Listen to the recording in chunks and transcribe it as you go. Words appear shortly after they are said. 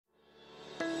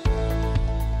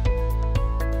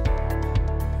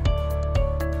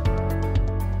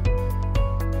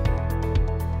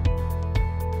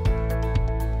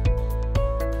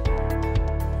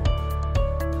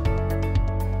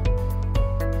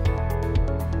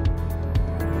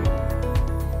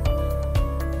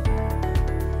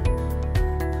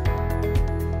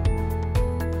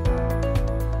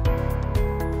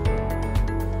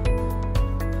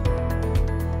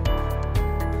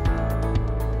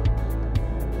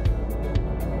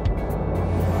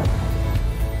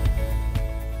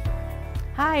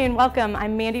and welcome.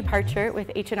 I'm Mandy Parcher with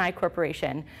HNI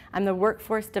Corporation. I'm the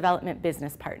Workforce Development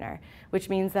Business Partner, which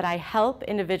means that I help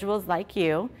individuals like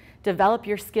you develop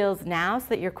your skills now so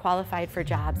that you're qualified for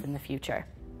jobs in the future.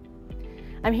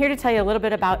 I'm here to tell you a little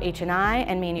bit about HNI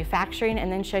and manufacturing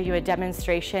and then show you a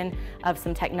demonstration of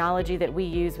some technology that we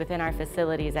use within our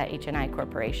facilities at HNI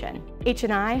Corporation.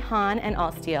 HNI, HON, and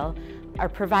Allsteel are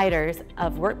providers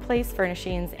of workplace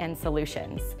furnishings and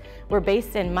solutions. We're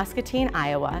based in Muscatine,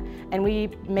 Iowa, and we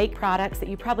make products that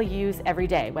you probably use every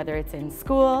day, whether it's in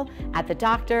school, at the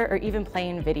doctor, or even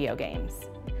playing video games.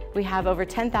 We have over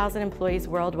 10,000 employees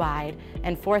worldwide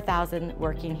and 4,000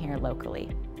 working here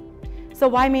locally. So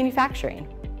why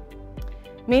manufacturing?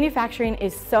 Manufacturing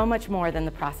is so much more than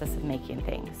the process of making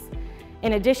things.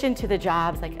 In addition to the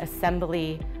jobs like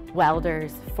assembly,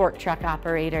 welders, fork truck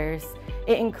operators,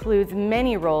 it includes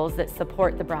many roles that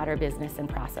support the broader business and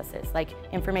processes like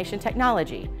information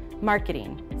technology,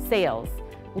 marketing, sales,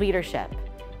 leadership,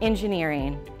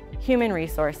 engineering, human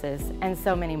resources, and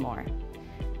so many more.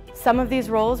 Some of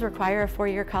these roles require a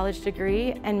 4-year college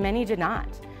degree and many do not.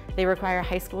 They require a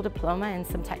high school diploma and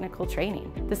some technical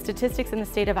training. The statistics in the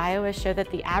state of Iowa show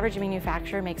that the average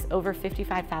manufacturer makes over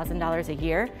 $55,000 a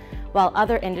year, while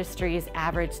other industries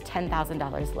average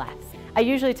 $10,000 less. I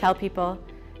usually tell people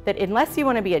that unless you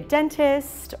want to be a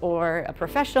dentist or a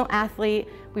professional athlete,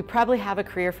 we probably have a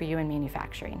career for you in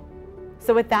manufacturing.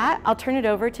 So with that, I'll turn it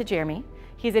over to Jeremy.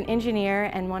 He's an engineer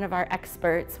and one of our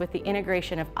experts with the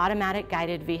integration of automatic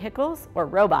guided vehicles, or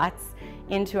robots,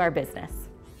 into our business.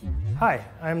 Hi,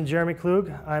 I'm Jeremy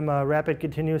Klug. I'm a rapid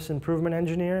continuous improvement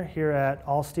engineer here at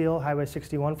Allsteel Highway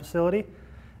 61 facility,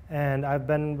 and I've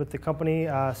been with the company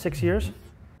 6 years.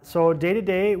 So day to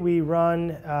day we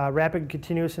run rapid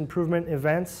continuous improvement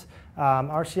events,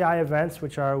 RCI events,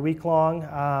 which are week-long,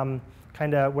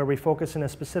 kind of where we focus in a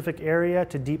specific area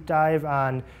to deep dive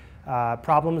on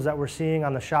problems that we're seeing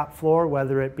on the shop floor,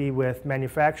 whether it be with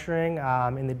manufacturing,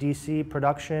 in the DC,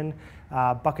 production,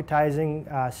 bucketizing,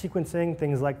 sequencing,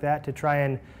 things like that, to try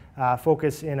and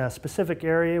focus in a specific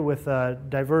area with a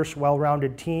diverse,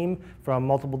 well-rounded team from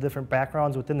multiple different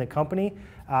backgrounds within the company,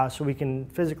 so we can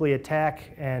physically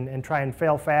attack and try and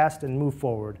fail fast and move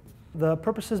forward. The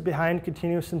purposes behind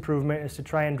continuous improvement is to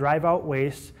try and drive out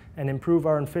waste and improve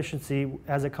our efficiency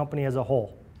as a company as a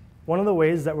whole. One of the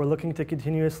ways that we're looking to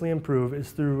continuously improve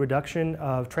is through reduction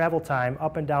of travel time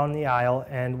up and down the aisle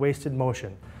and wasted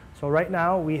motion. So right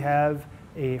now we have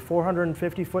a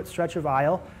 450-foot stretch of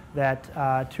aisle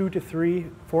that 2 to 3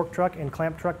 fork truck and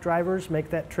clamp truck drivers make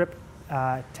that trip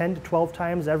 10 to 12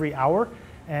 times every hour,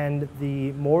 and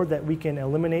the more that we can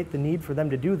eliminate the need for them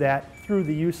to do that through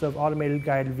the use of automated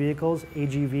guided vehicles,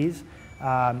 AGVs,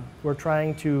 we're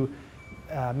trying to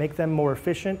make them more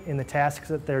efficient in the tasks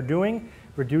that they're doing,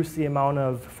 reduce the amount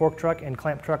of fork truck and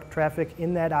clamp truck traffic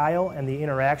in that aisle and the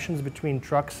interactions between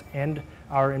trucks and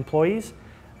our employees,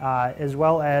 as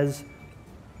well as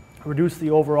reduce the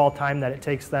overall time that it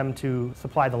takes them to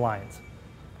supply the lines.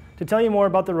 To tell you more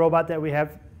about the robot that we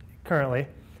have currently,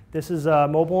 this is a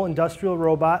mobile industrial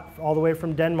robot all the way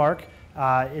from Denmark.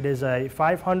 It is a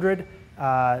 500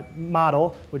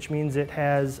 model, which means it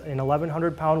has an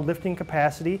 1,100 pound lifting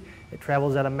capacity. It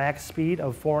travels at a max speed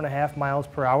of 4.5 miles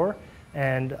per hour.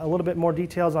 And a little bit more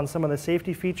details on some of the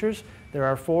safety features. There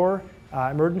are 4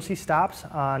 emergency stops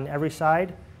on every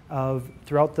side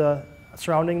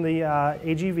surrounding the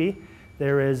AGV.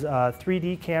 There is a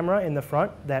 3D camera in the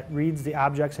front that reads the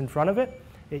objects in front of it.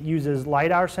 It uses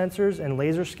LiDAR sensors and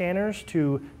laser scanners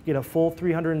to get a full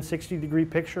 360-degree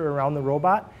picture around the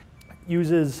robot. It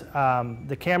uses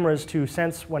the cameras to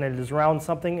sense when it is around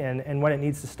something and when it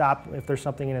needs to stop if there's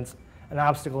something an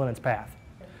obstacle in its path.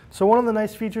 So one of the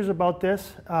nice features about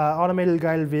this automated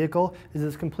guided vehicle is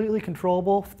it's completely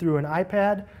controllable through an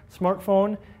iPad,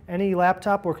 smartphone, any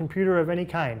laptop or computer of any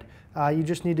kind. You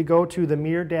just need to go to the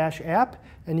Mir Dash app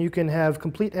and you can have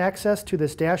complete access to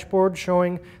this dashboard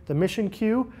showing the mission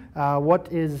queue, what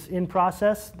is in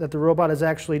process that the robot is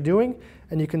actually doing,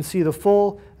 and you can see the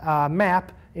full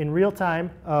map in real time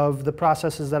of the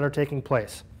processes that are taking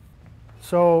place.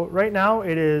 So right now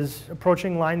it is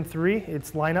approaching line 3,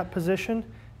 its lineup position.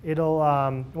 It'll,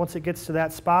 once it gets to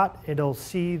that spot, it'll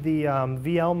see the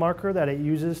VL marker that it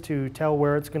uses to tell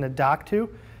where it's going to dock to.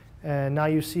 And now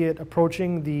you see it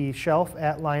approaching the shelf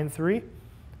at line 3,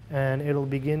 and it'll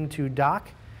begin to dock.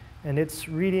 And it's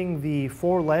reading the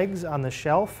 4 legs on the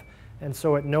shelf, and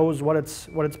so it knows what it's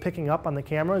picking up on the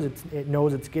cameras. It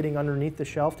knows it's getting underneath the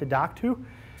shelf to dock to.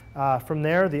 From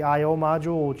there, the I/O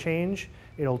module will change.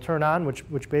 It'll turn on,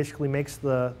 which basically makes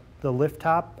the lift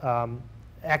top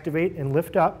activate and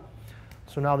lift up.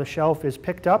 So now the shelf is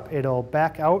picked up. It'll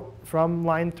back out from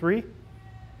line 3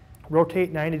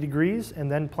 rotate 90 degrees,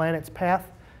 and then plan its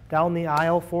path down the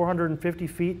aisle 450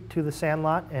 feet to the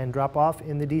sandlot and drop off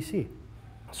in the DC.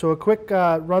 So a quick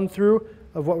run through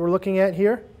of what we're looking at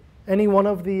here. Any one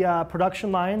of the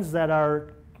production lines that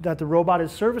the robot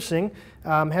is servicing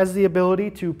has the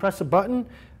ability to press a button,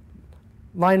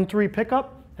 line 3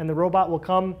 pickup, and the robot will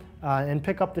come and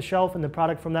pick up the shelf and the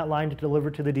product from that line to deliver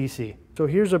to the DC. So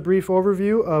here's a brief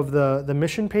overview of the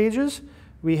mission pages.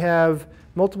 We have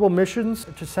multiple missions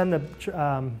to send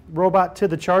the robot to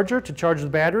the charger to charge the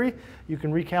battery. You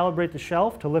can recalibrate the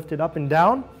shelf to lift it up and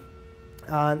down.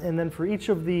 And then for each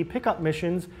of the pickup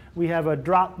missions, we have a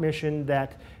drop mission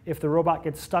that if the robot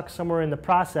gets stuck somewhere in the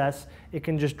process, it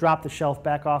can just drop the shelf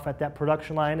back off at that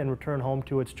production line and return home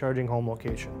to its charging home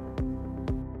location.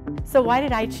 So why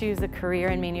did I choose a career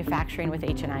in manufacturing with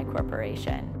HNI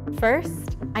Corporation?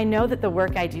 First, I know that the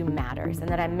work I do matters and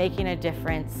that I'm making a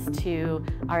difference to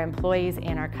our employees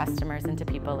and our customers and to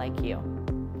people like you.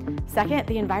 Second,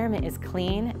 the environment is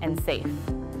clean and safe.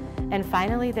 And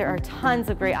finally, there are tons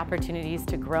of great opportunities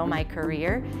to grow my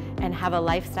career and have a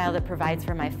lifestyle that provides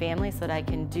for my family so that I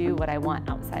can do what I want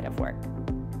outside of work.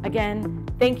 Again,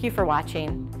 thank you for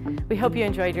watching. We hope you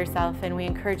enjoyed yourself, and we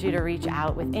encourage you to reach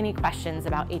out with any questions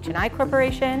about HNI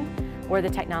Corporation or the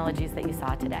technologies that you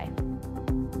saw today.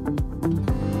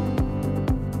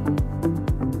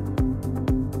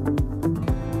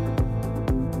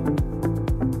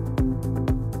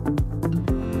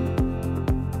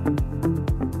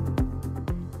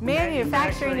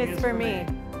 Manufacturing is for me.